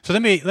So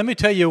let me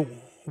tell you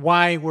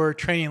why we're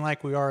training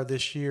like we are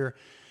this year.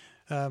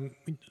 A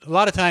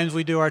lot of times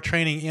we do our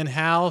training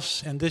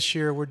in-house, and this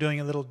year we're doing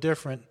a little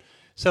different.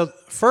 So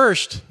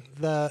first,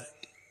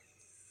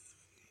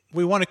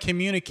 we want to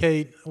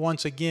communicate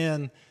once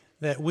again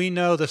that we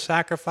know the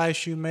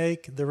sacrifice you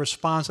make, the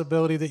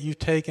responsibility that you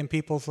take in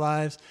people's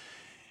lives.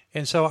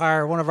 And so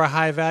one of our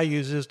high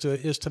values is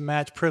to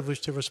match privilege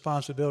to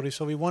responsibility.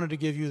 So we wanted to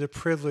give you the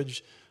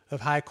privilege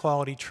of high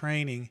quality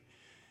training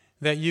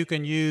that you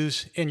can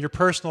use in your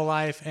personal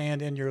life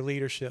and in your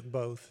leadership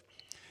both.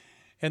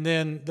 And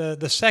then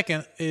the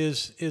second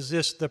is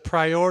this, the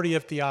priority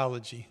of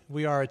theology.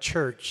 We are a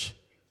church.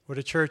 We're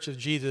the church of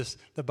Jesus.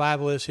 The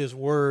Bible is his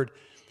word.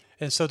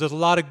 And so there's a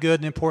lot of good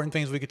and important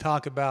things we could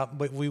talk about,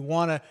 but we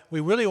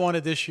really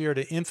wanted this year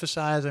to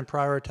emphasize and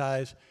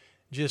prioritize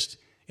just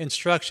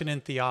instruction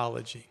in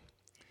theology.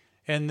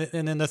 And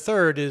then the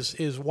third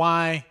is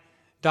why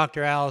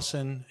Dr.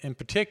 Allison in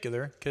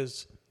particular,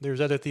 because there's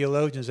other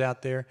theologians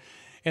out there,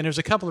 and there's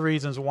a couple of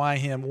reasons why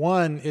him.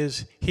 One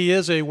is he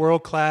is a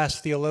world-class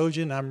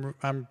theologian.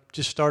 I'm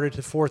just started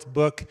the fourth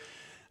book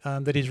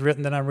that he's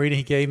written that I'm reading.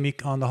 He gave me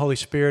on the Holy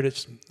Spirit.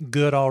 It's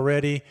good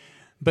already.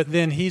 But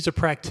then he's a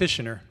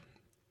practitioner.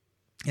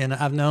 And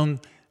I've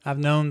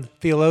known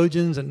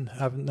theologians and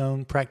I've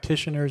known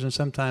practitioners, and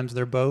sometimes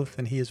they're both,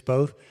 and he is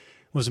both.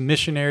 Was a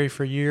missionary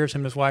for years.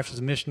 Him and his wife was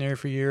a missionary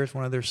for years.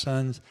 One of their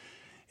sons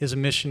is a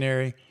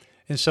missionary.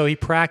 And so he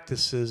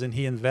practices and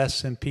he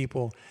invests in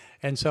people.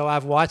 And so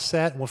I've watched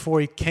that.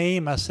 Before he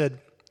came, I said,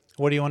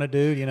 what do you want to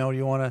do? Do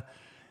you want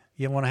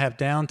to have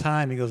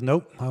downtime? He goes,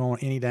 nope, I don't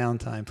want any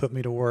downtime. Put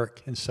me to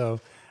work. And so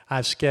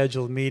I've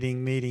scheduled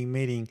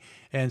meeting.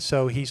 And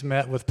so he's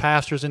met with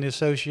pastors in the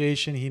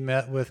association. He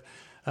met with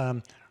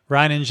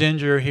Ryan and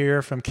Ginger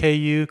here from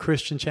KU,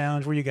 Christian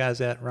Challenge. Where you guys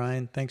at,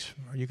 Ryan? Thanks.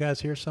 Are you guys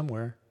here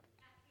somewhere?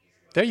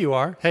 There you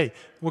are. Hey,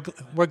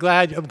 we're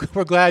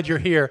glad you're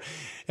here.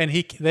 And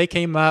they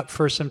came up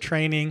for some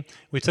training.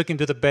 We took him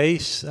to the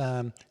base.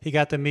 He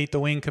got to meet the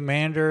wing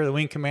commander. The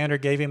wing commander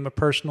gave him a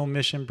personal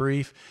mission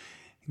brief.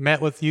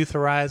 Met with Youth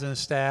Horizon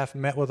staff.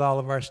 Met with all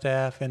of our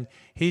staff, and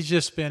he's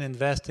just been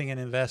investing.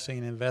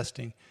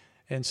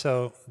 And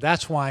so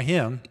that's why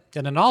him.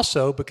 And then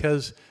also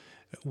because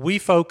we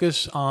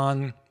focus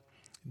on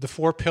the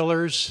four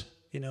pillars.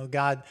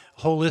 God,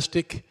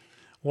 holistic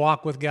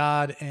walk with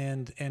God,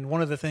 and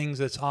one of the things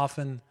that's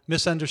often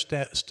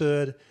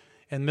misunderstood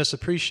and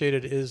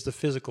misappreciated is the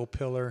physical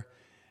pillar.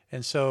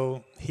 And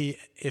so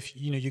if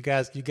you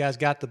guys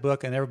got the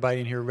book, and everybody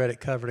in here read it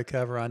cover to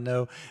cover, I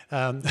know,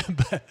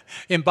 but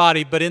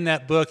in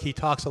that book he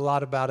talks a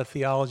lot about a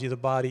theology of the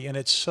body, and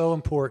it's so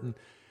important.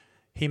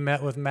 He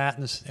met with Matt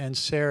and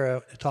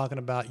Sarah talking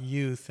about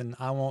youth, and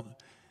I won't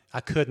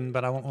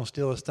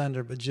steal his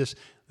thunder, but just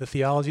the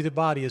theology of the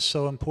body is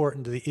so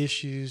important to the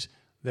issues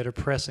that are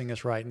pressing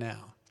us right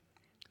now.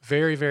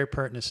 Very, very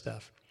pertinent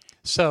stuff.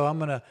 So I'm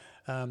going to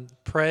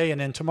pray, and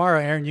then tomorrow,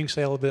 Aaron, you can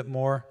say a little bit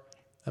more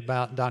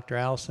about Dr.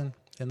 Allison.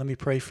 And let me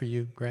pray for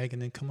you, Greg,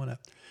 and then come on up.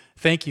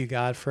 Thank you,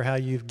 God, for how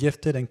you've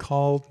gifted and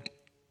called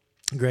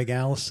Greg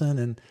Allison,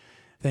 and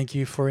thank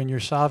you for in your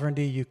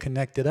sovereignty you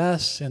connected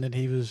us, and that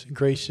he was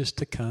gracious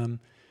to come.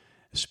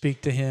 Speak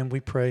to him,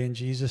 we pray in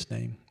Jesus'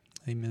 name.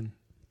 Amen.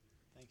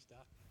 Thanks,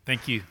 Doc.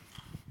 Thank you.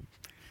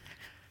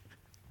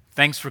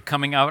 Thanks for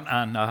coming out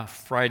on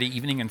Friday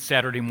evening and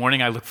Saturday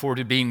morning. I look forward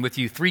to being with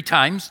you 3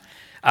 times.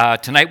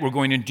 Tonight we're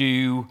going to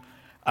do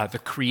the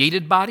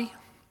created body.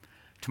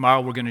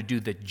 Tomorrow we're going to do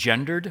the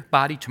gendered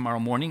body tomorrow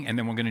morning, and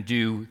then we're going to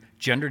do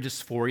gender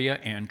dysphoria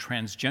and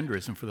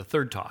transgenderism for the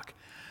third talk.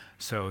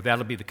 So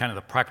that'll be the kind of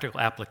the practical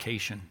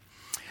application.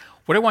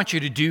 What I want you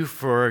to do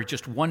for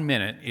just 1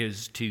 minute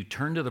is to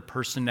turn to the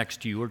person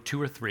next to you, or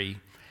 2 or 3,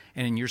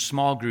 and in your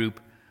small group,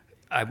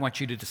 I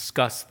want you to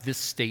discuss this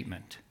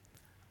statement.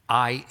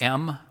 I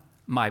am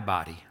my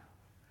body.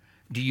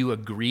 Do you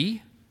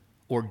agree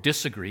or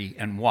disagree,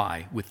 and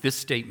why, with this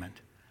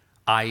statement?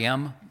 I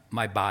am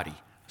my body.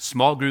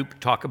 Small group,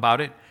 talk about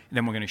it, and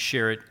then we're going to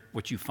share it,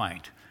 what you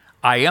find.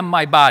 I am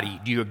my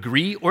body. Do you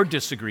agree or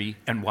disagree,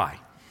 and why?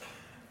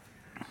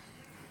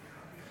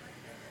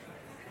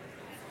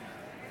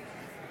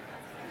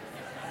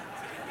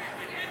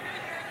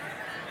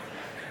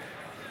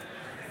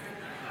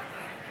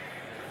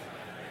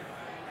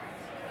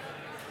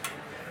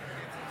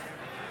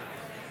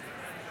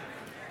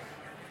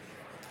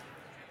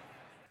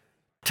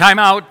 Time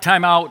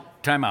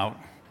out.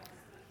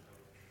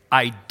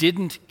 I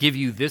didn't give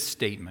you this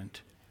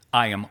statement.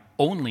 I am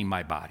only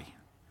my body.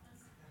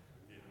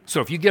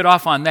 So if you get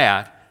off on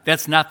that,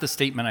 that's not the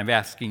statement I'm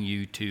asking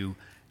you to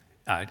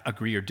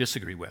agree or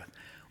disagree with.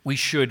 We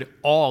should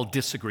all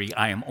disagree,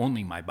 I am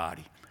only my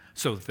body.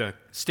 So the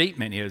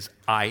statement is,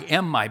 I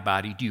am my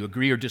body. Do you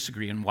agree or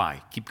disagree, and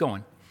why? Keep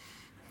going.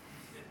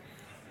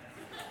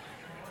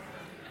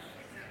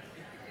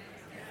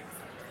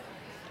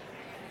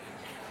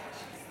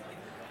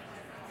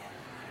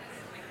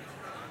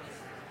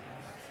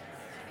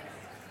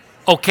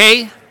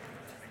 Okay,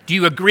 Do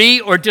you agree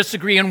or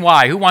disagree, and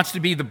why? Who wants to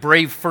be the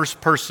brave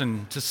first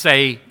person to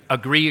say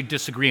agree or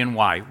disagree, and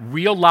why?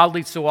 Real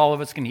loudly so all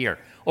of us can hear.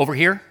 Over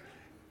here?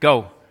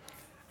 Go.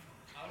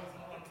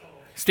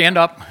 Stand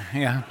up.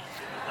 Yeah.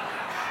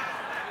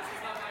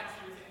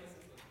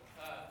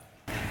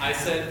 I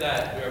said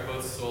that we are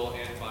both soul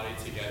and body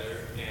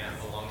together, and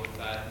along with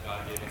that,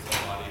 God gave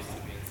us our bodies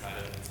to be inside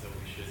of, and so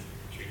we should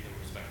treat them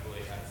respectfully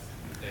as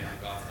they are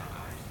God's, not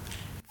ours.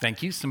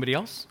 Thank you. Somebody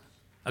else?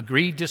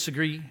 Agree,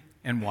 disagree,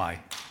 and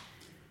why?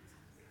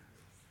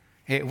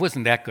 Hey, it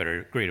wasn't that good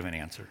or great of an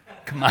answer.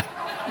 Come on.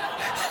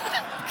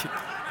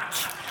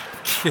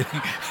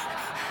 Kidding.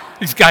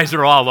 These guys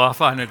are all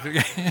off on it.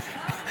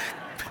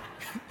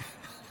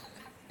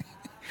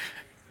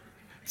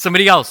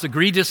 Somebody else,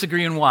 agree,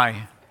 disagree, and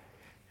why?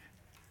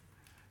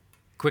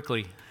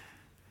 Quickly.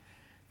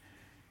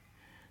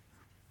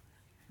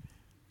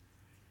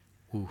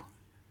 Ooh.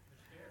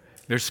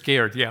 They're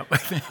scared, yeah.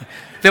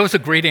 That was a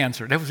great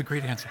answer.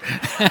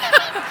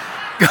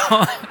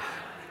 Go.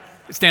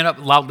 Stand up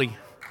loudly.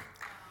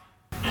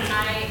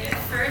 At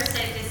first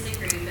I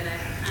disagree, but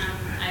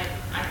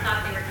I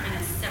thought they were kind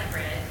of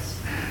separate,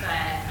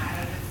 but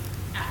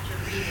after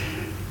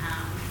reading,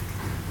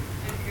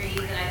 agree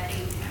that I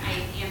think I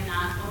am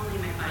not only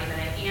my body, but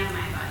I am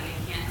my body. I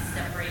can't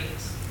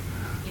separate.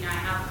 We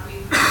have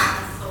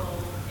a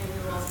soul, and we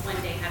will one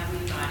day have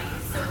new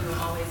bodies, so we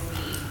will always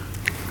be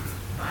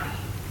body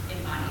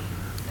in body.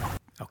 So.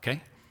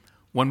 Okay.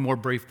 One more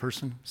brave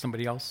person.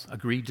 Somebody else?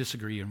 Agree,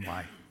 disagree, and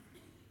why?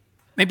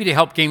 Maybe to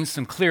help gain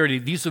some clarity,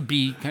 these would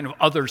be kind of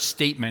other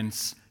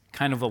statements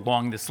kind of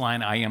along this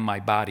line, I am my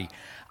body.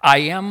 I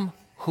am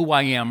who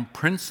I am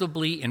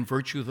principally in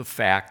virtue of the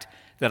fact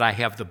that I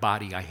have the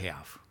body I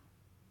have.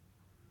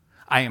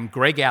 I am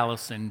Greg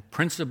Allison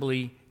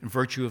principally in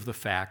virtue of the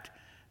fact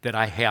that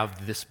I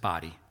have this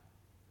body.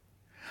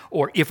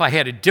 Or if I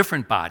had a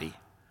different body,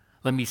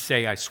 let me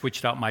say I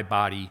switched out my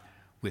body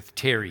with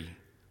Terry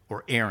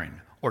or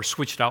Aaron, or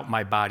switched out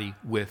my body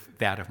with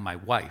that of my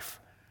wife,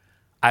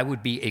 I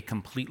would be a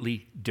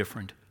completely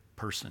different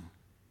person.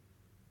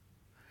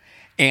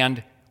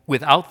 And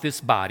without this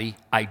body,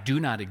 I do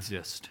not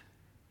exist.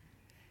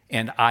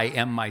 And I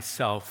am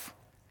myself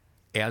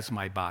as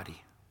my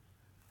body.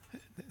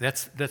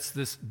 That's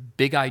this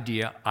big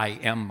idea, I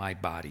am my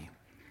body.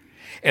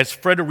 As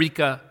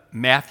Frederica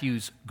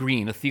Matthews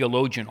Green, a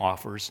theologian,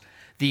 offers,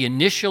 the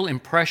initial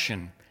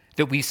impression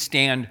that we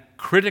stand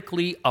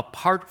critically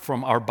apart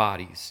from our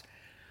bodies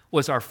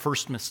was our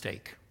first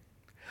mistake.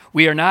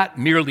 We are not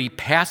merely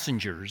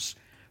passengers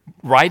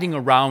riding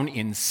around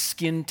in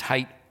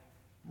skin-tight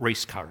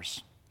race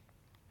cars.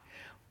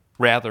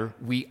 Rather,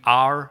 we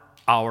are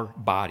our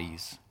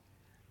bodies.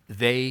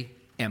 They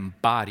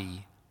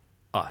embody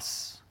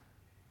us.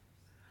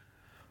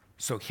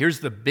 So here's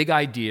the big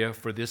idea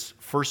for this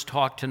first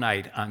talk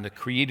tonight on the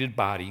created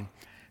body.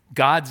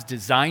 God's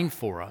design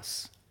for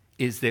us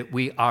is that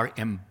we are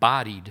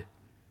embodied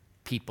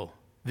people.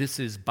 This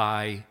is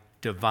by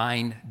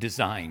divine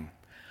design.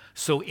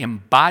 So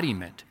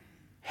embodiment,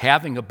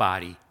 having a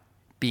body,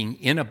 being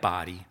in a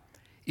body,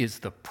 is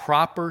the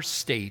proper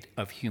state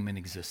of human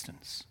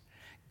existence.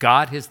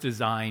 God has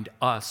designed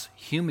us,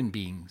 human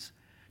beings,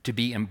 to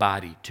be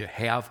embodied, to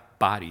have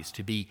bodies,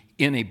 to be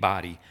in a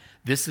body.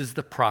 This is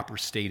the proper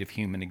state of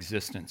human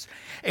existence.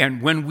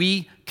 And when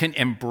we can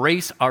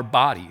embrace our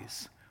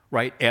bodies,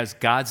 right, as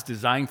God's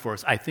designed for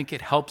us, I think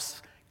it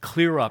helps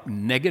clear up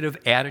negative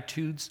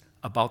attitudes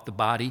about the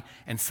body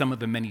and some of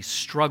the many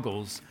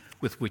struggles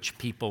with which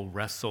people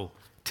wrestle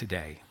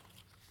today.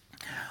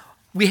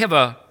 We have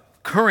a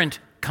current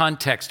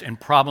context and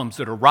problems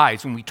that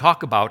arise when we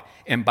talk about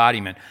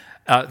embodiment.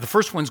 The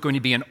first one's going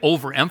to be an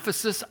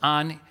overemphasis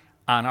on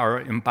our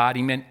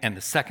embodiment, and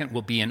the second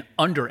will be an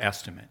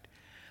underemphasis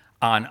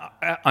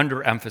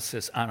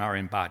on our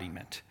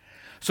embodiment.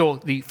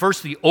 So the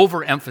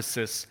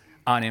overemphasis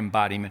on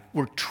embodiment,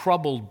 we're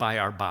troubled by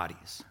our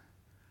bodies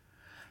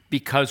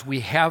because we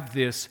have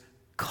this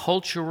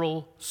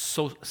cultural,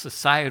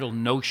 societal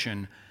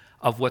notion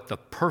of what the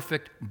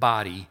perfect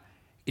body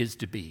is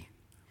to be.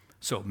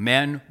 So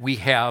men, we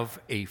have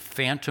a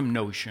phantom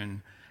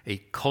notion, a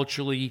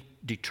culturally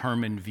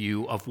determined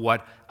view of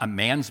what a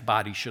man's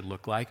body should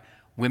look like.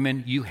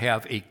 Women, you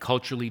have a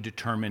culturally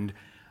determined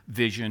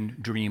vision,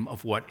 dream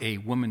of what a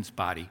woman's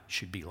body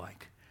should be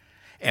like.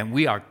 And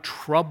we are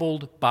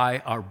troubled by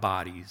our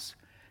bodies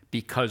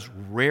because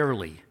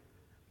rarely,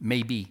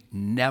 maybe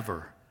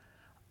never,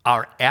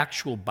 our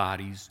actual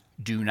bodies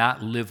do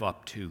not live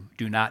up to,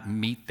 do not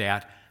meet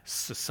that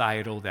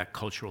societal, that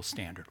cultural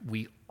standard.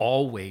 We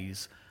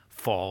always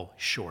fall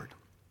short.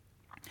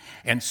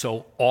 And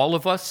so all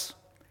of us,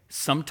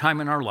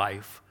 sometime in our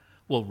life,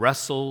 will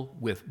wrestle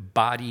with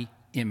body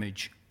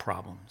image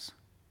problems.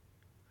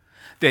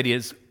 That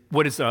is,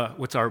 what's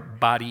our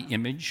body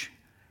image?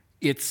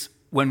 It's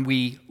when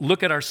we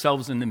look at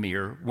ourselves in the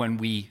mirror, when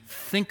we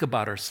think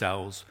about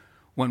ourselves,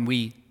 when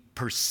we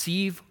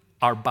perceive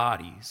our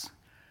bodies,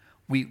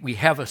 we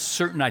have a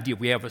certain idea,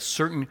 we have a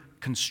certain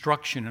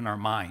construction in our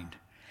mind.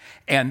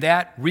 And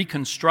that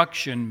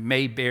reconstruction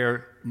may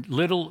bear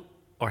little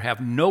or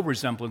have no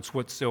resemblance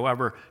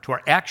whatsoever to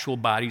our actual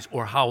bodies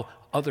or how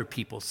other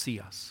people see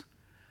us.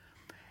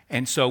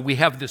 And so we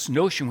have this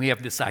notion, we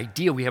have this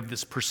idea, we have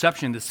this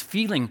perception, this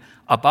feeling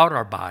about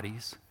our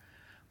bodies,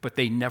 but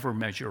they never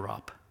measure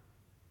up,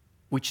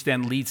 which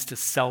then leads to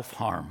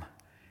self-harm.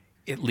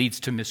 It leads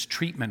to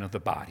mistreatment of the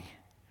body,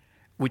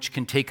 which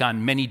can take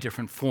on many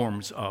different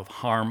forms of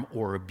harm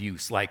or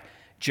abuse, like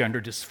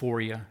gender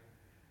dysphoria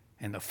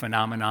and the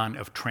phenomenon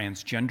of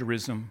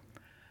transgenderism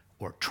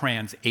or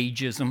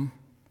transageism,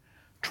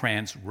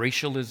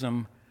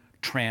 transracialism,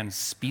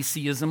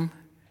 transspeciesism,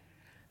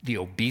 the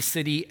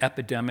obesity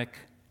epidemic,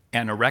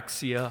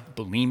 anorexia,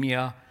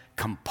 bulimia,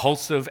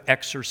 compulsive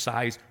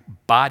exercise,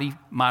 body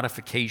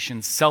modification,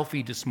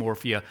 selfie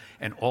dysmorphia,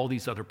 and all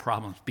these other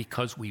problems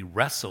because we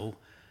wrestle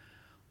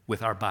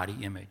with our body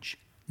image.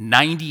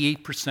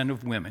 98%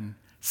 of women,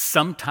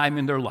 sometime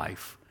in their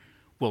life,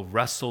 will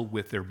wrestle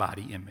with their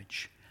body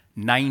image.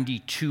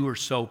 92 or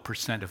so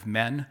percent of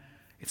men,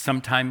 at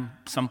some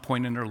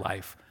point in their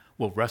life,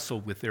 will wrestle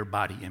with their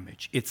body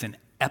image. It's an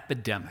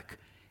epidemic.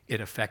 It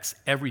affects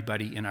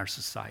everybody in our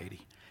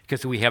society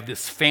because we have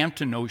this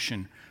phantom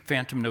notion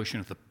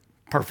of the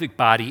perfect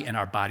body, and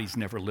our bodies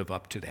never live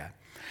up to that.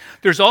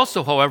 There's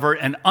also, however,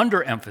 an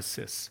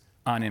underemphasis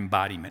on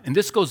embodiment, and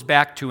this goes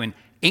back to an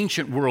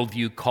ancient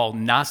worldview called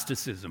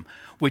Gnosticism,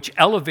 which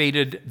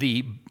elevated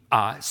the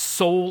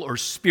soul or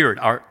spirit,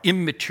 our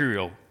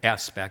immaterial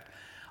aspect,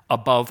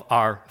 above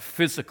our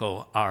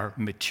physical, our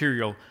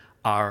material,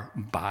 our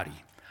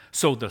body.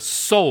 So the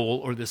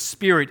soul or the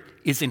spirit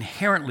is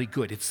inherently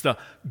good. It's the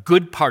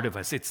good part of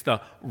us. It's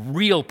the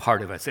real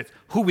part of us. It's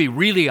who we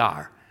really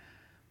are.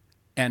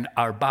 And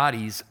our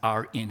bodies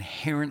are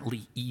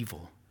inherently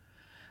evil.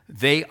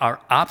 They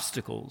are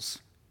obstacles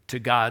to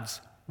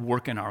God's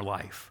work in our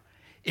life.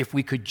 If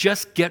we could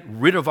just get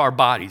rid of our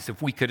bodies,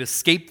 if we could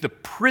escape the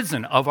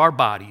prison of our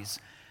bodies,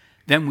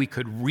 then we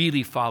could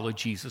really follow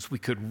Jesus. We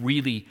could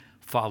really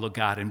follow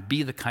God and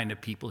be the kind of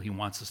people he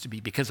wants us to be,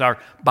 because our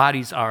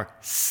bodies are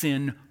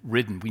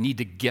sin-ridden. We need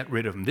to get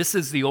rid of them. This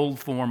is the old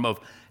form of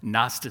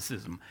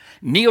Gnosticism.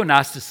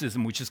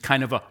 Neo-Gnosticism, which is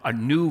kind of a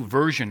new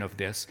version of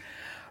this,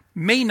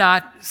 may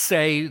not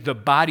say the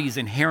body is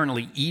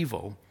inherently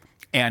evil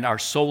and our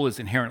soul is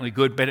inherently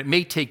good, but it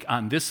may take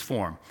on this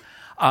form.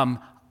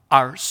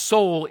 Our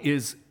soul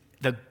is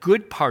the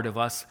good part of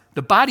us.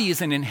 The body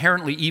isn't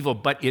inherently evil,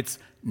 but it's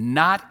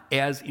not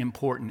as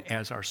important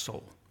as our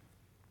soul,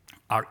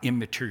 our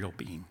immaterial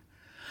being.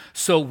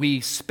 So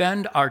we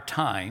spend our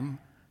time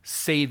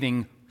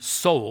saving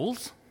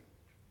souls,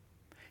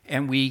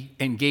 and we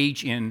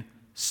engage in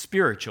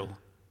spiritual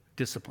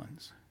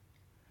disciplines.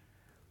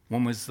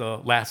 When was the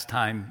last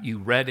time you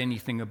read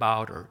anything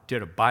about or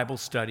did a Bible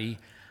study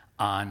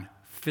on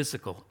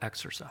physical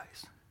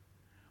exercise?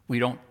 We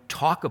don't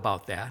talk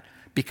about that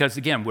because,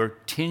 again, we're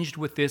tinged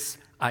with this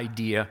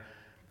idea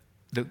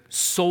the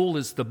soul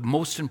is the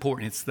most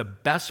important. It's the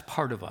best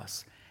part of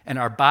us. And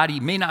our body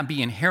may not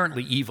be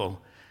inherently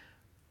evil,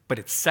 but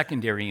it's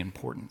secondary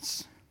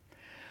importance.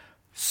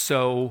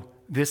 So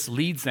this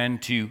leads then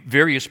to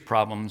various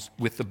problems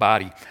with the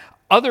body.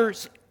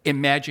 Others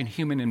imagine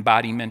human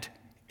embodiment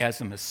as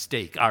a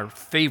mistake. Our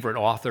favorite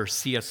author,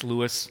 C.S.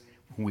 Lewis,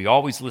 who we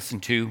always listen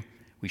to,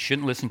 we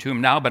shouldn't listen to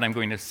him now, but I'm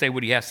going to say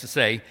what he has to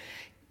say.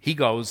 He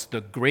goes,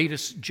 the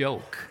greatest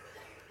joke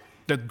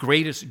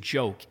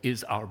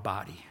is our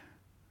body.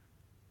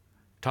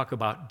 Talk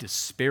about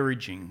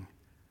disparaging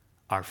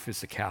our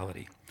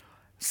physicality.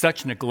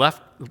 Such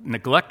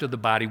neglect of the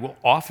body will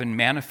often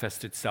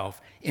manifest itself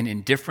in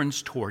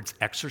indifference towards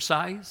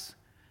exercise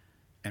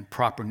and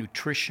proper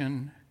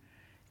nutrition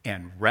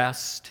and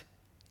rest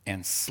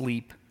and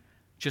sleep,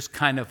 just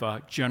kind of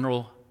a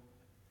general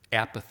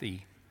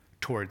apathy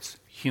towards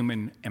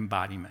human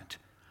embodiment.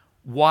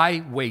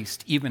 Why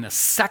waste even a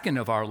second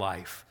of our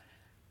life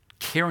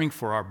caring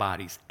for our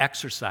bodies,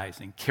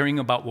 exercising, caring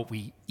about what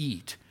we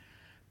eat?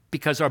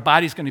 Because our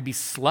body's going to be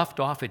sloughed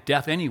off at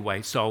death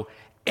anyway, so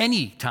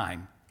any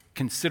time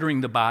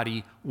considering the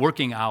body,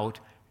 working out,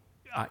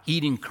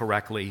 eating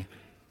correctly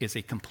is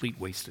a complete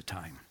waste of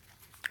time.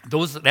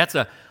 That's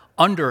an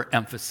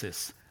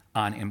underemphasis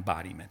on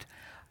embodiment.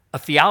 A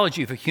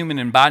theology of a human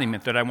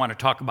embodiment that I want to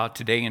talk about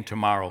today and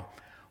tomorrow,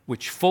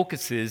 which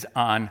focuses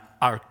on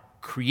our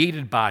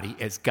created body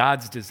as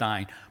God's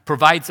design,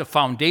 provides a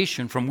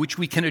foundation from which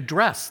we can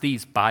address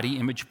these body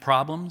image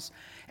problems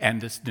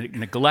and this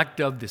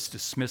neglect of, this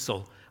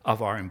dismissal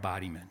of our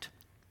embodiment.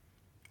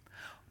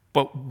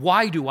 But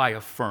why do I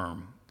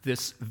affirm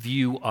this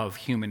view of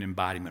human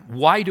embodiment?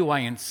 Why do I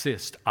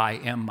insist I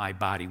am my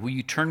body? Will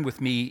you turn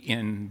with me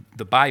in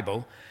the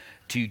Bible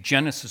to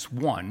Genesis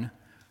 1,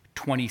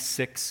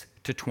 26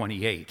 to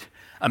 28.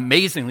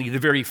 Amazingly, the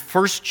very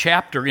first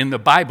chapter in the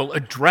Bible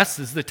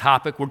addresses the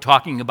topic we're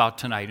talking about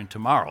tonight and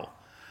tomorrow.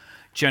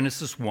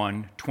 Genesis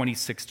 1,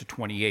 26 to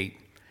 28.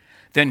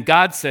 Then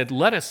God said,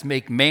 "Let us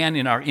make man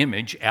in our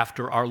image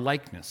after our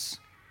likeness,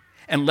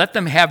 and let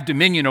them have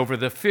dominion over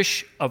the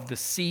fish of the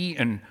sea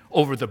and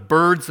over the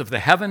birds of the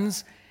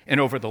heavens and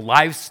over the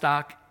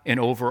livestock, and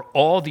over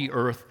all the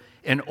earth,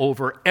 and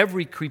over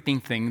every creeping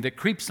thing that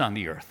creeps on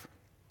the earth.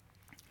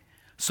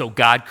 So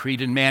God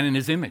created man in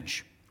his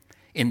image.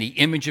 In the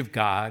image of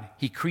God,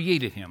 he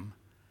created him.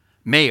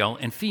 Male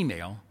and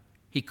female,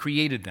 he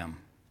created them.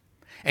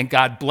 And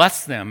God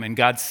blessed them, and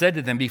God said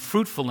to them, "Be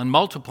fruitful and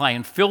multiply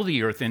and fill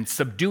the earth and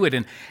subdue it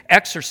and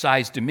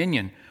exercise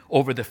dominion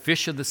over the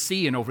fish of the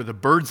sea and over the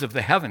birds of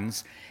the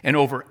heavens and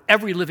over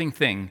every living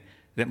thing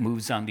that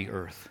moves on the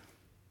earth."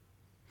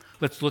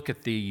 Let's look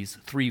at these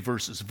 3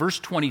 verses. Verse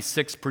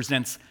 26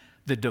 presents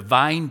the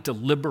divine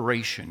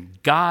deliberation,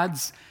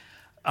 God's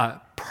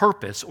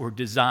purpose or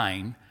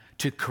design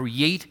to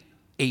create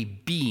a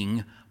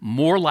being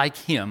more like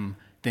him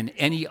than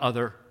any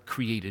other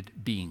created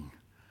being.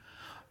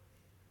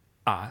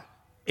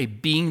 A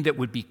being that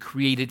would be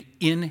created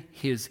in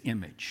his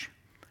image.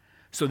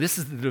 So this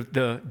is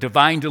the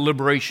divine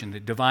deliberation, the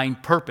divine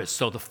purpose.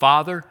 So the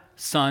Father,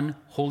 Son,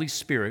 Holy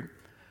Spirit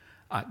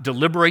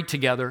deliberate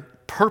together,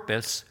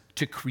 purpose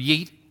to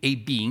create a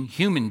being,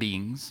 human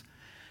beings,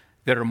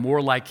 that are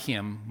more like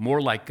him,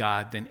 more like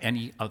God than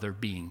any other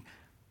being.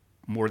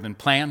 More than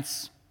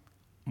plants,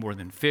 more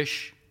than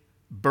fish,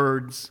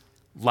 birds,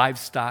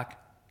 livestock,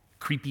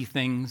 creepy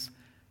things,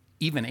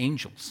 even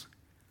angels.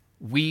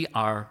 We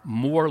are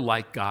more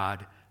like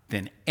God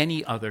than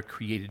any other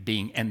created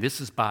being, and this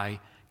is by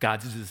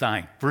God's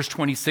design. Verse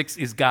 26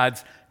 is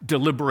God's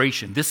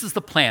deliberation. This is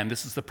the plan,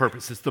 this is the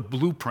purpose, it's the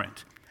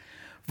blueprint.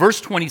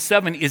 Verse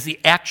 27 is the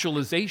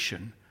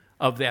actualization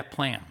of that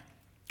plan.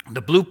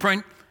 The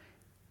blueprint,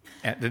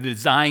 the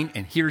design,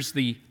 and here's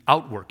the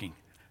outworking.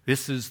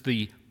 This is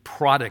the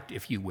product,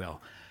 if you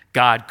will.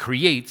 God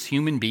creates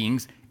human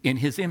beings in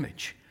his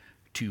image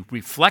to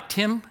reflect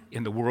him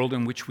in the world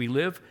in which we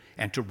live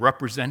and to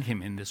represent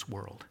him in this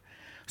world.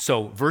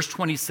 So verse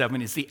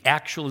 27 is the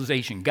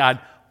actualization.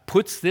 God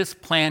puts this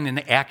plan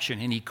into action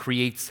and he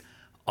creates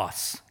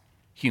us,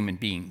 human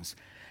beings.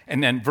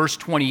 And then verse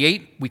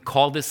 28, we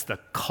call this the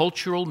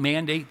cultural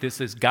mandate. This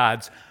is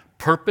God's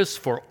purpose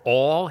for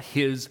all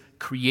his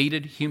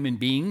created human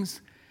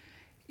beings.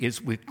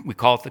 We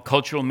call it the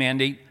cultural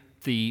mandate,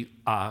 the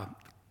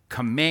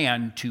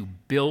command to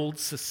build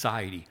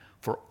society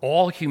for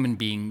all human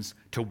beings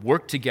to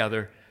work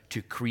together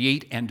to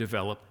create and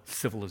develop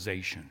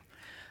civilization.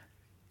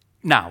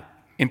 Now,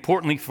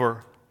 importantly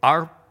for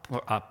our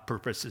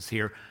purposes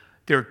here,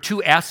 there are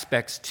 2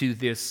 aspects to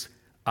this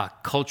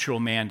cultural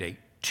mandate,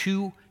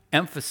 2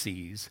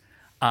 emphases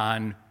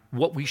on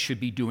what we should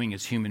be doing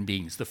as human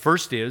beings. The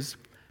first is,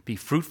 be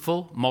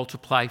fruitful,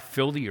 multiply,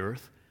 fill the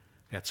earth.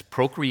 That's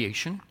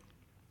procreation.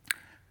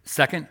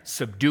 Second,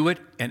 subdue it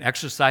and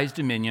exercise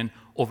dominion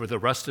over the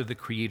rest of the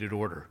created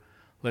order.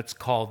 Let's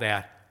call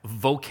that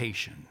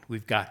vocation.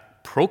 We've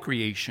got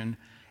procreation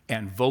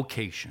and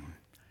vocation.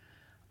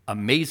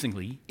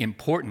 Amazingly,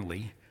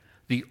 importantly,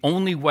 the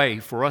only way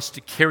for us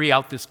to carry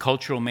out this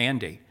cultural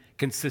mandate,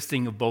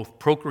 consisting of both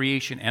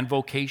procreation and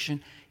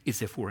vocation,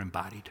 is if we're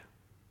embodied.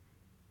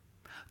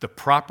 The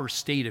proper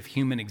state of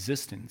human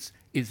existence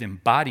is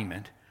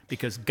embodiment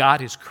because God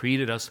has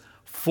created us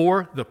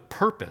for the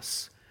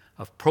purpose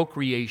of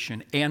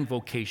procreation and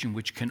vocation,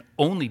 which can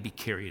only be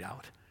carried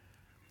out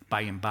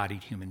by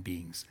embodied human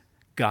beings,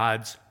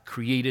 God's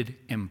created,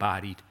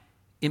 embodied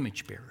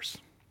image bearers.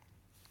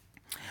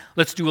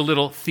 Let's do a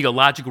little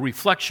theological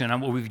reflection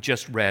on what we've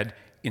just read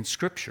in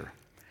Scripture.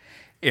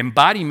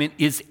 Embodiment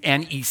is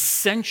an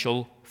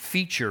essential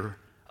feature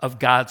of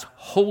God's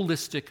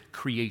holistic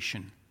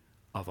creation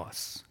of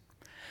us.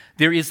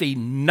 There is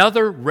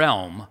another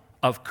realm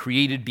of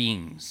created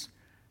beings,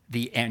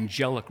 the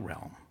angelic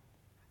realm,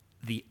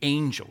 the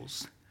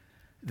angels.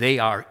 They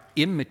are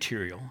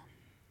immaterial,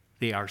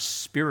 they are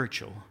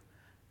spiritual,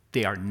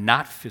 they are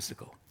not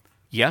physical.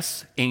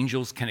 Yes,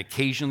 angels can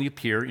occasionally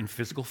appear in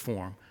physical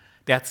form.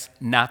 That's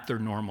not their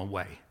normal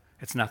way.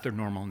 It's not their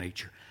normal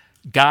nature.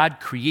 God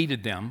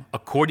created them,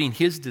 according to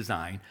his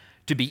design,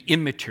 to be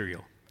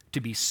immaterial,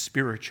 to be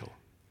spiritual.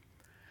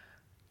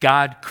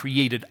 God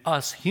created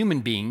us,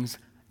 human beings,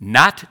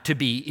 not to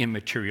be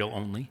immaterial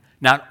only,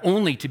 not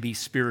only to be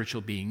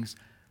spiritual beings,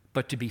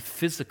 but to be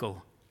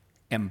physical,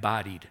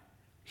 embodied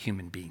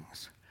human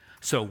beings.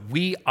 So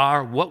we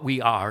are what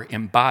we are,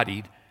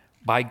 embodied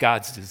by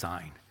God's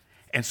design.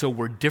 And so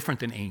we're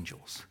different than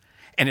angels.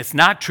 And it's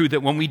not true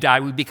that when we die,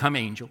 we become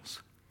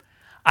angels.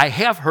 I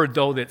have heard,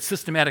 though, that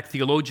systematic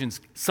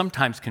theologians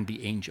sometimes can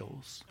be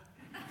angels.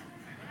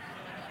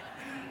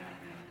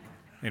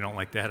 They don't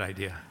like that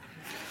idea.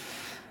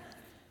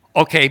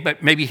 Okay,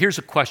 but maybe here's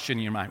a question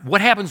in your mind. What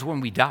happens when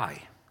we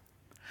die?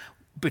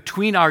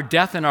 Between our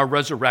death and our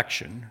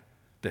resurrection,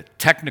 the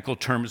technical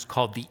term is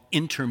called the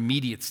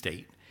intermediate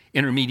state,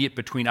 intermediate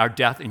between our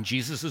death and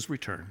Jesus'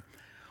 return,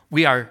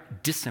 we are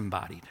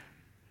disembodied.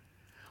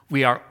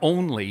 We are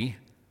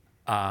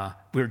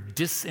we're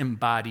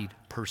disembodied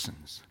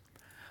persons.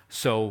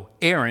 So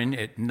Aaron,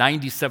 at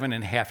 97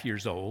 and a half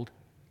years old,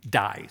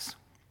 dies.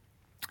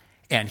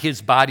 And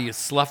his body is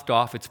sloughed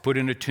off. It's put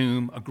in a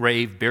tomb, a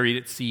grave, buried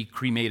at sea,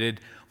 cremated,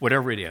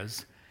 whatever it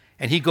is.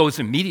 And he goes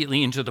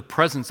immediately into the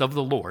presence of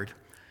the Lord.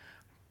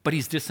 but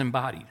he's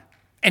disembodied.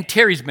 And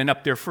Terry's been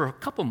up there for a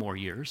couple more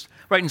years,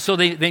 right? And so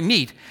they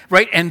meet,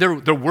 right? And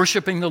they're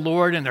worshiping the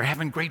Lord, and they're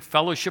having great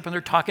fellowship, and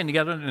they're talking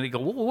together, and they go,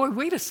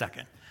 wait a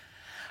second.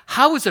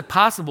 How is it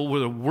possible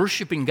we're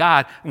worshiping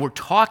God, and we're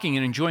talking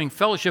and enjoying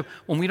fellowship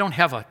when we don't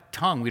have a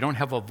tongue, we don't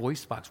have a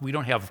voice box, we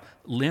don't have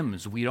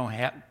limbs,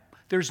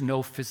 there's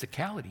no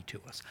physicality to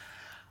us?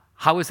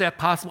 How is that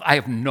possible? I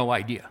have no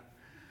idea.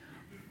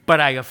 But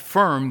I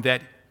affirm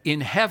that in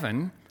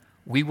heaven,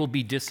 we will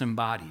be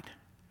disembodied.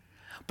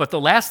 But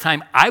the last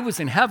time I was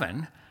in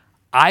heaven,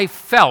 I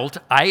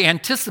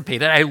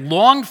anticipated, I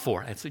longed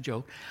for, that's a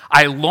joke,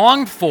 I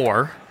longed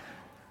for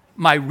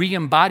my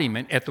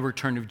re-embodiment at the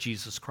return of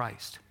Jesus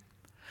Christ.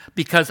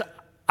 Because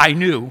I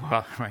knew,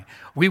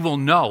 we will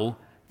know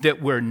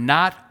that we're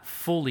not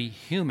fully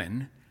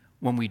human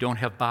when we don't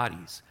have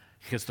bodies.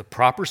 Because the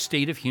proper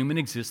state of human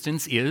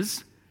existence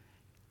is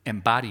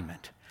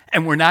embodiment.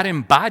 And we're not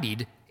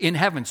embodied in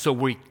heaven, so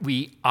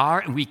we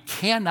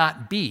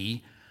cannot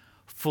be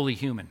fully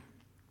human.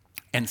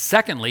 And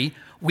secondly,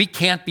 we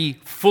can't be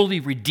fully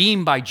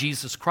redeemed by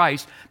Jesus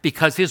Christ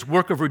because his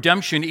work of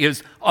redemption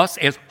is us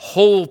as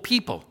whole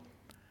people,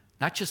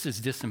 not just as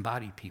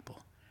disembodied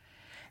people.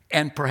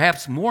 And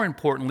perhaps more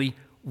importantly,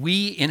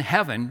 we in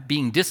heaven,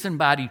 being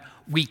disembodied,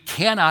 we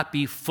cannot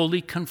be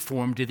fully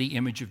conformed to the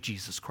image of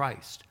Jesus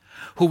Christ,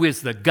 who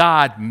is the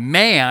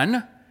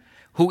God-man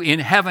who in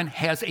heaven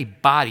has a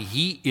body.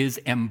 He is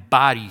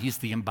embodied. He's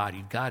the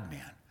embodied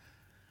God-man.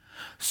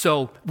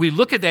 So we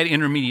look at that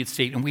intermediate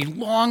state and we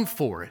long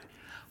for it.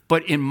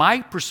 But in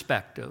my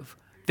perspective,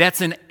 that's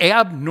an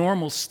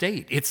abnormal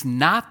state. It's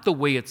not the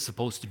way it's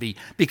supposed to be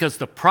because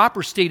the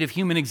proper state of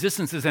human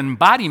existence is an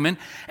embodiment,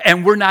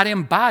 and we're not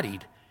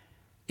embodied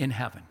in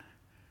heaven.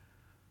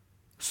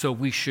 So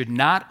we should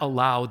not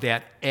allow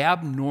that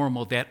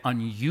abnormal, that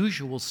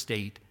unusual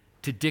state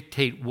to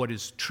dictate what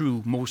is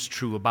true, most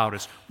true about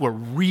us. We're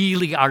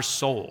really our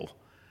soul,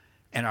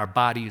 and our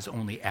body is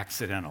only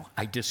accidental.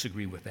 I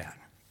disagree with that.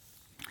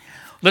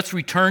 Let's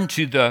return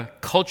to the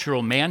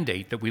cultural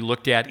mandate that we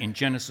looked at in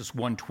Genesis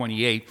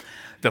 1:28.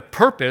 The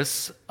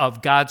purpose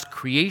of God's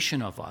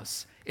creation of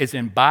us as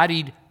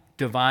embodied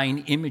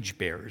divine image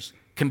bearers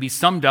can be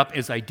summed up,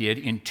 as I did,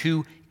 in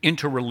two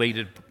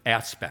interrelated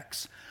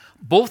aspects,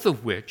 both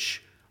of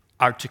which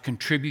are to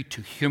contribute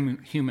to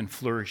human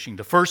flourishing.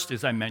 The first,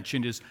 as I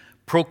mentioned, is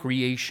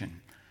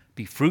procreation.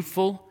 Be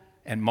fruitful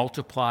and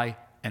multiply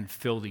and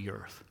fill the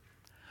earth.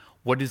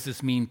 What does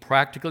this mean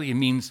practically? It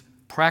means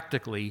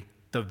practically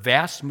the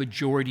vast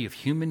majority of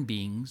human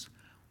beings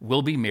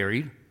will be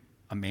married,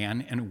 a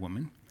man and a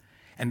woman,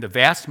 and the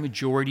vast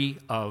majority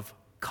of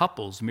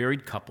couples,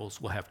 married couples,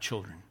 will have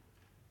children.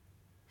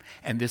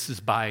 And this is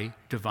by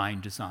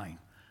divine design.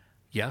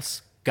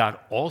 Yes, God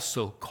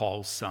also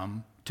calls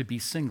some to be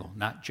single,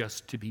 not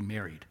just to be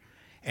married.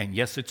 And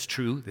yes, it's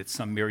true that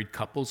some married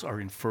couples are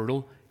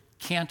infertile,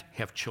 can't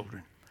have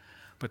children.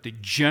 But the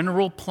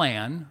general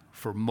plan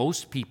for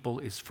most people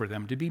is for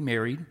them to be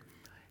married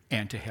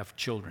and to have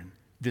children.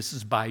 This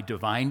is by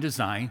divine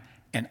design,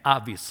 and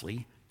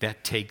obviously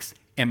that takes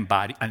an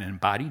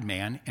embodied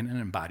man and an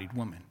embodied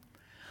woman.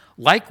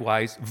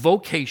 Likewise,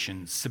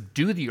 vocations,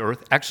 subdue the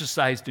earth,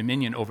 exercise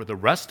dominion over the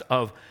rest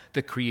of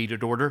the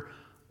created order,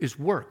 is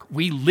work.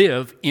 We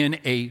live in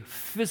a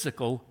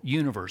physical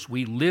universe.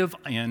 We live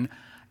in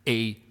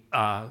a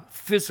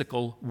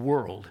physical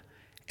world.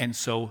 And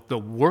so the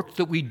work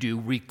that we do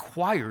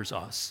requires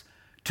us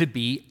to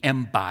be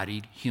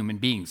embodied human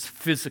beings,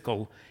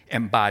 physical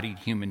embodied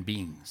human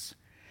beings.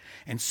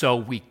 And so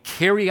we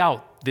carry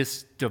out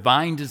this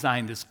divine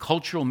design, this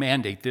cultural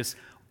mandate, this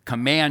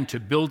command to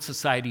build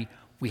society.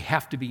 We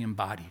have to be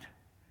embodied.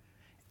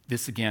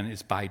 This, again,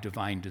 is by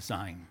divine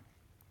design.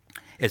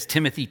 As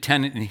Timothy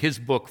Tennant in his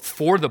book,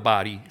 For the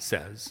Body,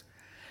 says,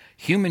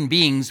 human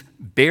beings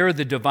bear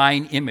the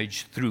divine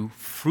image through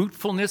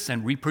fruitfulness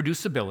and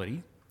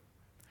reproducibility,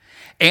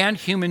 and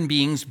human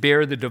beings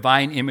bear the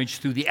divine image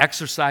through the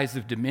exercise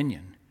of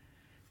dominion,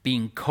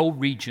 being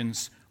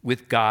co-regents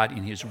with God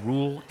in his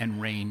rule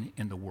and reign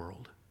in the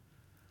world.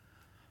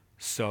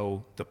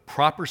 So the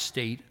proper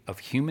state of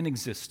human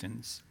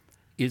existence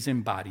is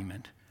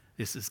embodiment.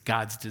 This is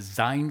God's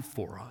design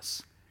for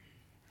us.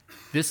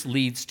 This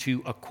leads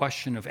to a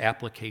question of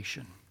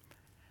application.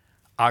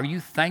 Are you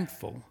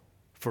thankful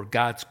for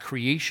God's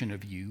creation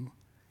of you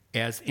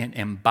as an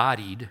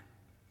embodied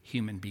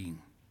human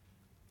being?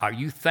 Are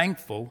you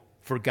thankful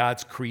for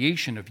God's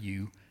creation of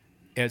you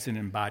as an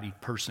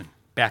embodied person?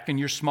 Back in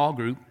your small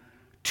group,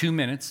 2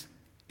 minutes,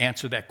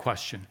 answer that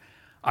question.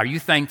 Are you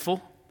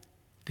thankful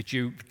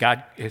that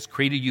God has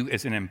created you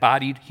as an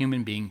embodied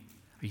human being?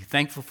 Are you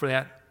thankful for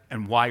that?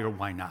 And why or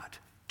why not?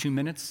 2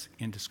 minutes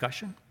in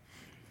discussion.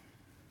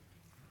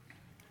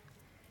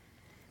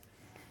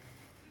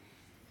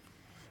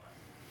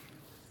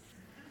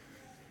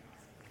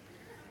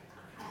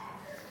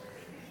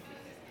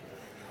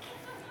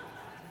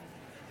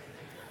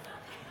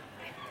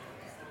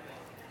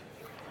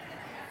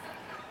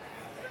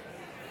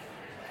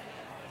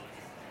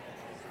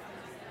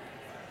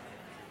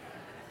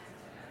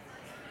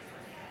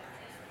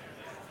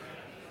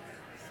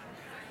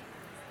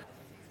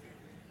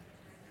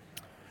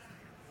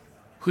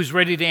 Who's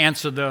ready to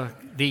answer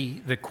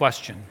the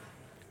question?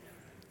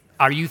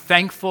 Are you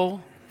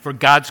thankful for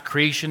God's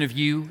creation of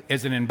you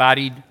as an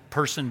embodied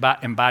person,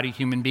 embodied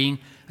human being?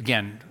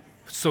 Again,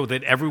 so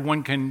that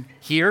everyone can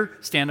hear,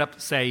 stand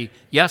up, say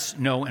yes,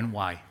 no, and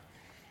why.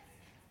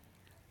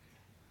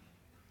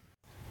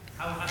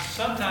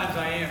 Sometimes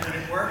I am when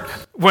it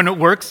works. When it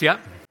works, yep.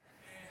 And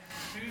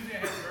Tuesday I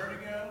had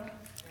vertigo,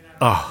 and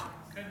I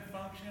couldn't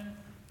function.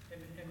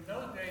 And in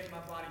those days, my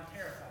body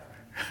terrified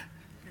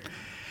me.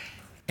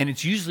 And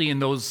it's usually in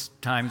those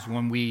times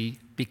when we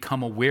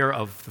become aware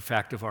of the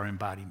fact of our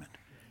embodiment,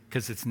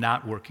 because it's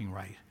not working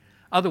right.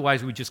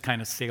 Otherwise, we just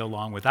kind of sail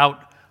along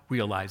without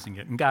realizing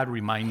it. And God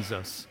reminds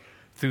us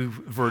through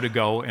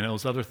vertigo and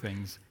those other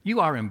things,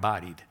 you are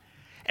embodied.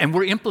 And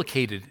we're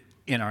implicated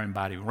in our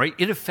embodiment, right?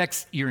 It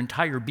affects your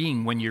entire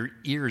being when your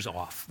ear's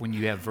off, when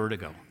you have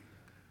vertigo.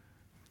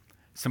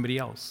 Somebody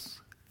else,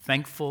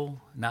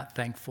 thankful, not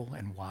thankful,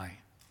 and why?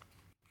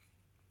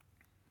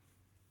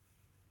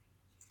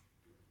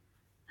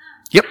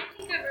 Yep. I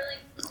think a really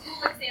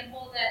cool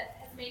example that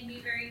has made me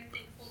very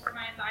thankful for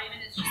my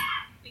embodiment is just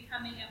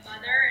becoming a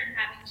mother and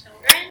having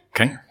children.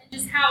 Okay. And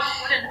just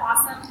what an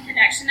awesome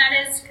connection that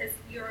is, because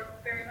you're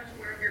very much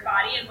aware of your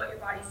body and what your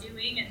body's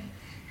doing, and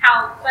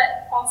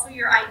but also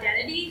your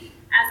identity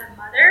as a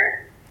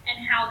mother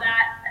and how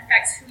that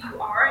affects who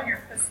you are and your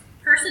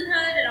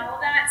personhood and all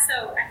of that.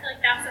 So I feel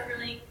like that's a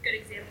really good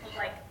example of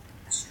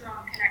a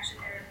strong connection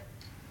there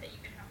that you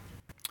can have.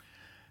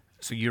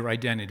 So your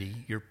identity,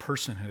 your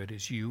personhood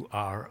is you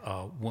are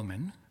a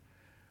woman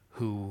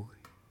who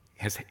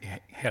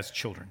has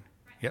children.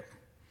 Right. Yep.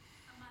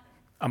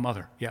 A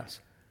mother, yes.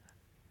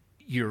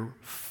 Your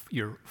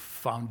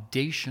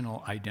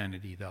foundational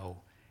identity, though,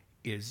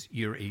 is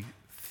you're a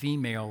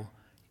female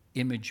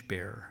image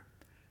bearer.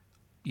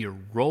 Your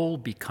role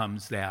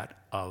becomes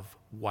that of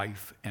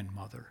wife and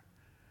mother.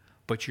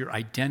 But your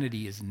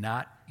identity is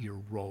not your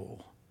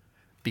role,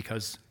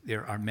 because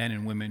there are men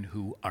and women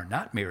who are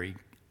not married,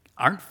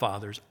 aren't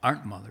fathers,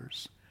 aren't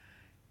mothers,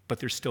 but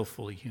they're still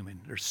fully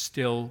human. They're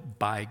still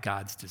by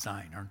God's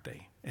design, aren't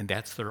they? And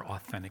that's their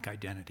authentic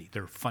identity,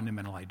 their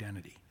fundamental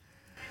identity.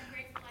 I'm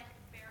grateful I can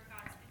bear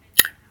God's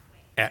image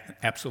in that way.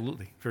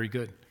 Absolutely. Very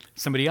good.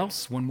 Somebody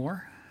else? One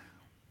more?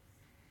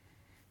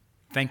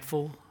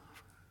 Thankful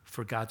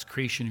for God's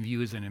creation of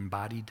you as an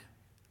embodied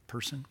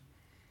person?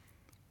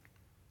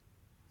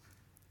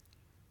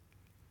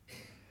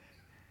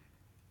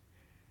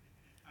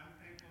 I'm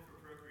thankful for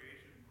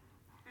procreation.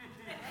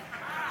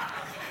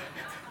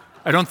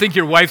 I don't think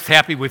your wife's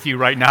happy with you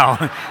right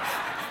now.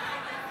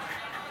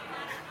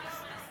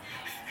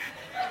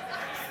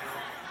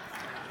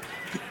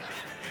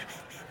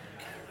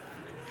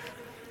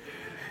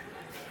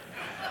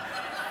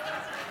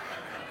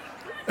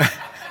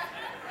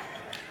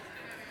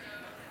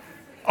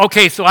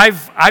 Okay, so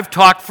I've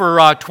talked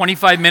for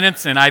 25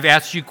 minutes and I've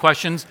asked you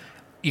questions.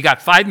 You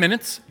got 5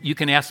 minutes. You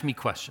can ask me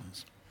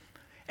questions.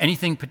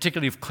 Anything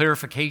particularly of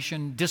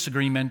clarification,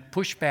 disagreement,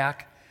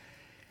 pushback,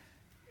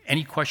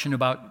 any question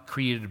about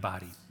created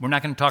body. We're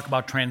not going to talk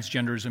about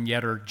transgenderism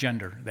yet or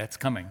gender. That's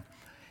coming.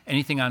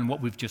 Anything on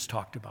what we've just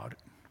talked about?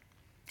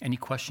 Any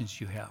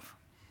questions you have?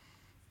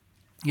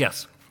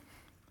 Yes.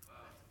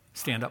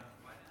 Stand up.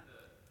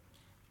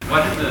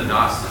 Why did the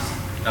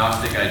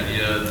Gnostic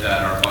idea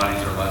that our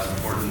bodies are less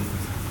important,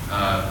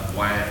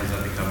 why has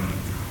that become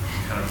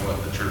kind of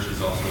what the church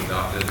has also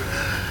adopted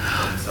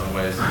in some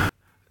ways?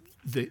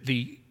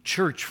 The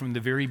church from the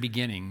very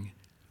beginning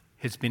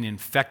has been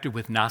infected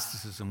with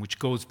Gnosticism, which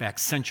goes back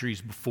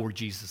centuries before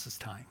Jesus'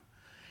 time.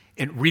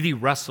 It really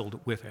wrestled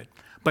with it.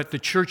 But the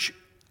church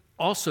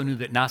also knew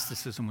that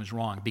Gnosticism was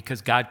wrong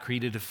because God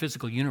created a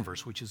physical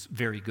universe, which is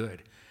very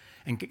good.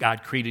 And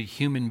God created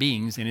human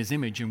beings in his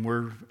image, and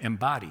we're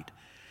embodied.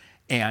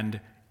 And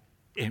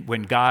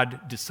when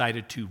God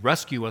decided to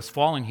rescue us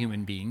fallen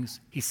human beings,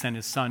 he sent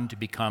his son to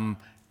become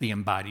the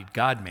embodied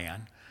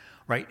God-man,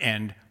 right?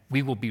 And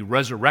we will be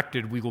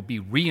resurrected, we will be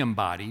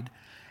re-embodied,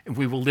 and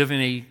we will live in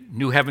a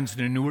new heavens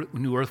and a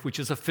new earth, which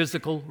is a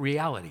physical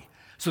reality.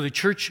 So the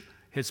church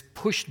has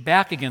pushed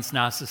back against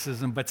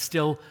Gnosticism, but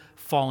still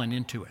fallen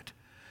into it.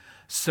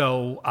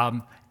 So,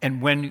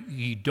 and when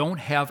you don't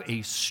have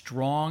a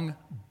strong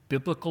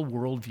biblical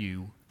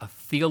worldview, a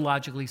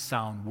theologically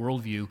sound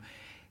worldview,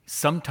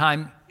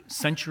 sometime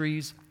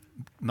centuries,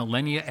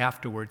 millennia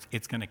afterwards,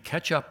 it's going to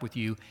catch up with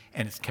you,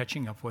 and it's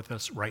catching up with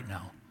us right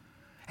now.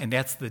 And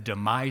that's the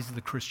demise of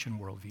the Christian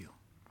worldview.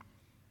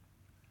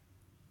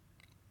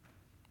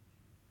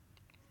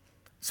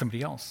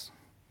 Somebody else?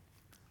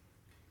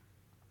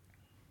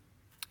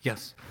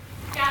 Yes?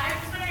 Yeah, I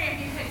was wondering if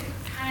you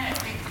could kind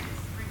of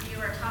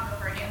review or talk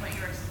over again what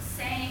you were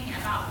saying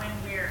about when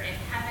we're in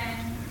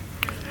heaven.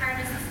 Because part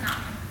of this is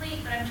not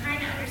complete, but I'm trying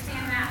to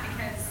understand that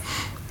because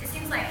it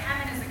seems like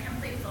heaven is a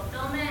complete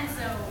fulfillment,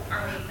 so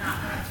are we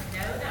not going to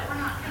know that we're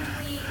not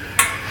complete?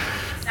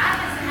 Because that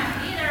doesn't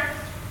happen either.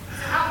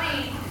 So help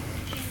me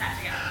piece that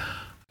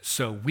together.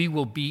 So we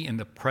will be in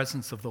the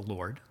presence of the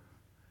Lord,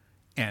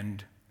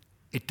 and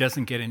it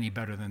doesn't get any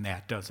better than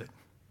that, does it?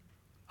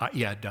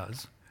 Yeah, it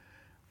does.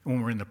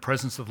 when we're in the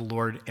presence of the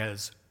Lord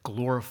as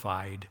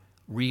glorified,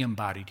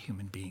 re-embodied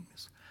human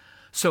beings.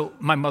 So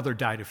my mother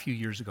died a few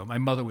years ago. My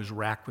mother was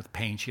racked with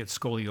pain. She had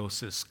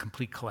scoliosis,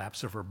 complete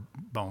collapse of her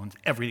bones.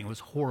 Everything was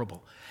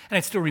horrible. And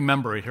I still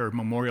remember at her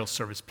memorial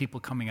service, people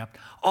coming up,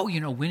 oh,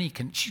 Winnie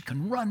she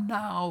can run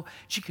now.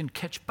 She can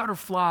catch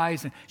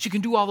butterflies, and she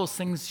can do all those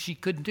things she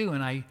couldn't do.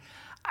 And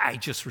I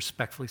just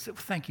respectfully said,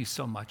 well, thank you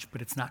so much,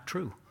 but it's not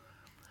true.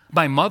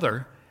 My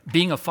mother,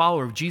 being a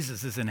follower of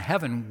Jesus, is in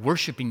heaven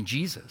worshiping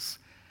Jesus.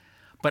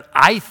 But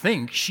I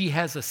think she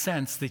has a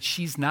sense that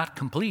she's not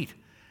complete,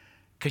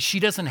 because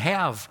she doesn't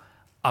have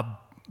a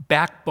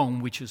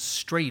backbone which is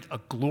straight, a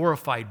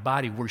glorified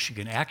body where she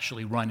can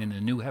actually run in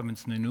the new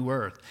heavens and the new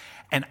earth.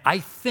 And I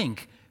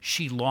think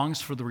she longs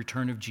for the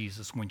return of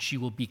Jesus, when she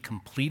will be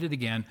completed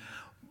again,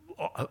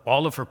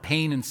 all of her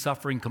pain and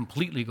suffering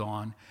completely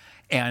gone,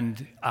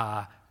 and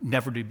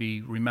never to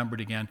be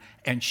remembered again.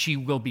 And she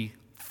will be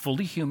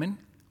fully human,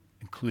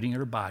 including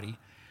her body.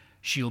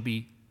 She'll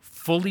be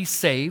fully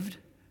saved,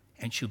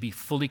 and she'll be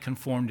fully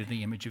conformed to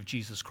the image of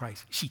Jesus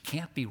Christ. She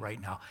can't be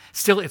right now.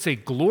 Still, it's a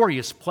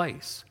glorious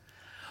place.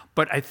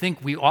 But I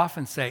think we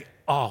often say,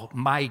 oh,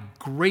 my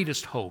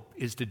greatest hope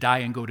is to die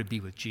and go to be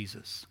with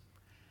Jesus.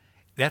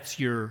 That's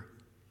your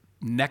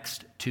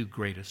next to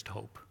greatest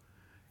hope.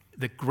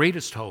 The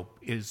greatest hope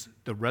is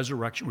the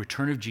resurrection,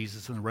 return of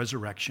Jesus and the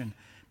resurrection,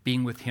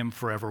 being with him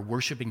forever,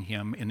 worshiping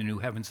him in the new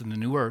heavens and the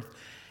new earth.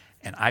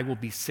 And I will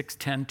be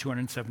 6'10",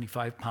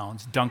 275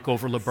 pounds, dunk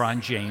over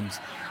LeBron James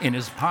in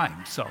his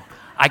prime. So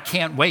I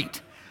can't wait.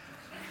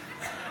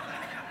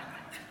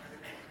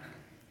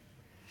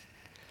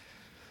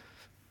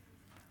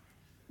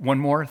 One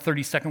more,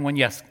 30-second one,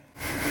 yes. I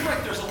feel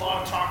like there's a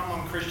lot of talk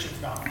among Christians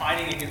about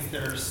fighting against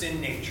their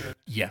sin nature.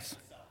 Yes.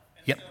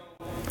 And Yep.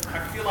 so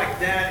I feel like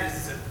that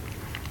is,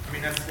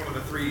 that's one of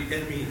the three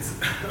enemies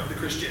of the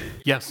Christian.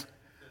 Yes.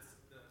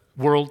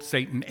 World,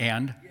 Satan,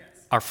 and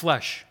our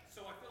flesh.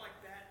 So I feel like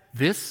that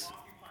This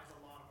occupies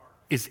a lot of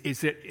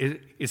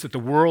our... is it the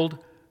world,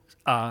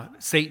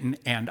 Satan,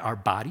 and our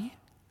body?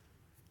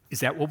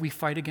 Is that what we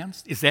fight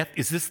against? Is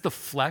this the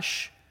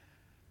flesh?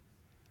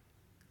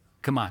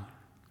 Come on.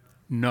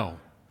 No.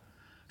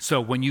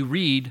 So when you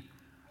read,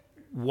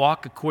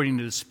 walk according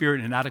to the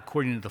Spirit and not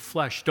according to the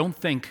flesh, don't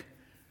think,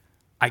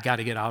 I got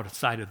to get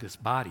outside of this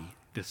body,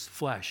 this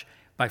flesh.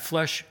 By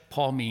flesh,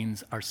 Paul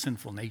means our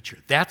sinful nature.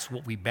 That's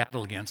what we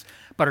battle against.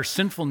 But our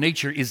sinful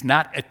nature is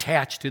not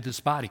attached to this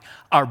body.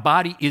 Our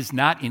body is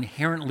not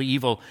inherently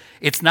evil.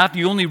 It's not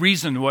the only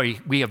reason why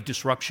we have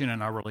disruption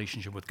in our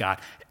relationship with God.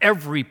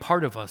 Every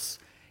part of us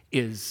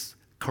is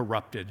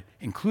corrupted,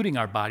 including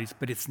our bodies,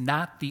 but it's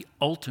not the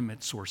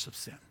ultimate source of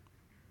sin.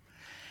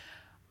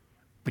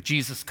 But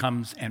Jesus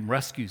comes and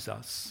rescues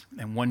us,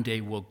 and one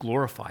day will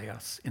glorify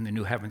us in the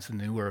new heavens and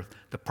the new earth.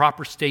 The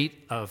proper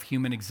state of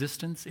human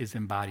existence is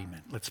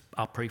embodiment.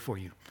 I'll pray for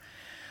you.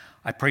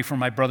 I pray for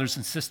my brothers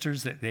and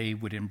sisters that they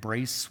would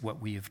embrace what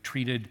we have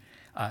treated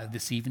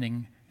this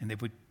evening, and they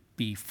would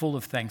be full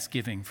of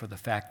thanksgiving for the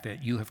fact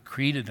that you have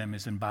created them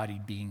as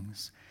embodied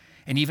beings.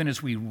 And even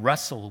as we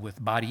wrestle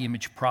with body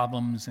image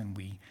problems, and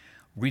we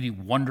really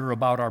wonder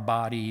about our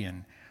body,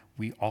 and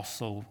we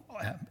also,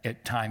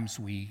 at times,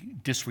 we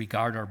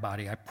disregard our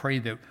body. I pray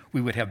that we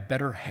would have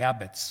better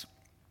habits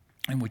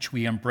in which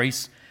we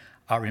embrace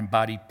our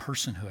embodied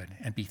personhood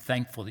and be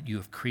thankful that you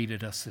have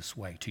created us this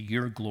way. To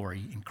your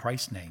glory, in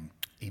Christ's name,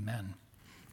 amen.